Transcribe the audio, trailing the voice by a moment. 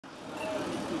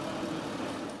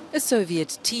A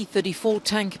Soviet T-34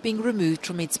 tank being removed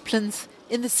from its plinth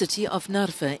in the city of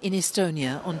Narva in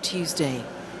Estonia on Tuesday.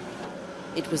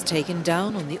 It was taken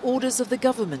down on the orders of the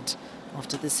government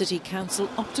after the city council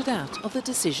opted out of the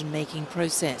decision-making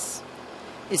process.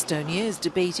 Estonia is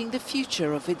debating the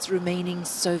future of its remaining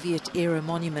Soviet-era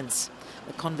monuments,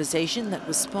 a conversation that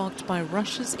was sparked by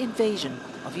Russia's invasion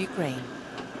of Ukraine.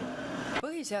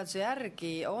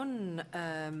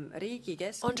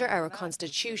 Under our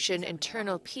constitution,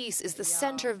 internal peace is the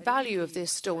centre value of the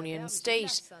Estonian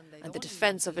state, and the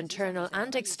defence of internal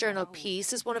and external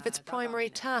peace is one of its primary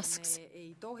tasks.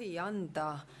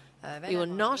 We will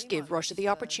not give Russia the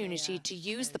opportunity to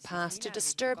use the past to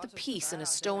disturb the peace in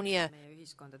Estonia.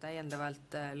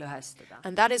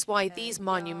 And that is why these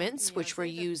monuments, which were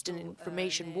used in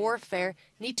information warfare,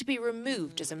 need to be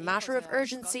removed as a matter of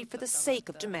urgency for the sake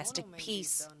of domestic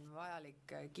peace.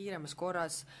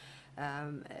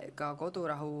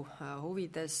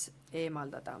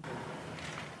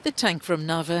 The tank from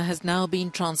Narva has now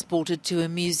been transported to a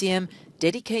museum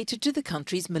dedicated to the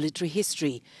country's military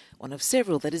history, one of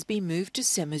several that has been moved to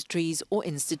cemeteries or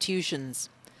institutions.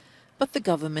 But the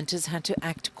government has had to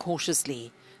act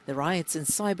cautiously. The riots and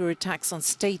cyber attacks on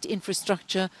state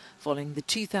infrastructure following the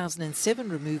 2007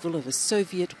 removal of a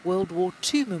Soviet World War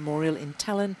II memorial in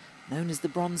Tallinn, known as the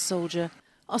Bronze Soldier,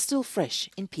 are still fresh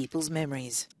in people's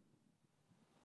memories.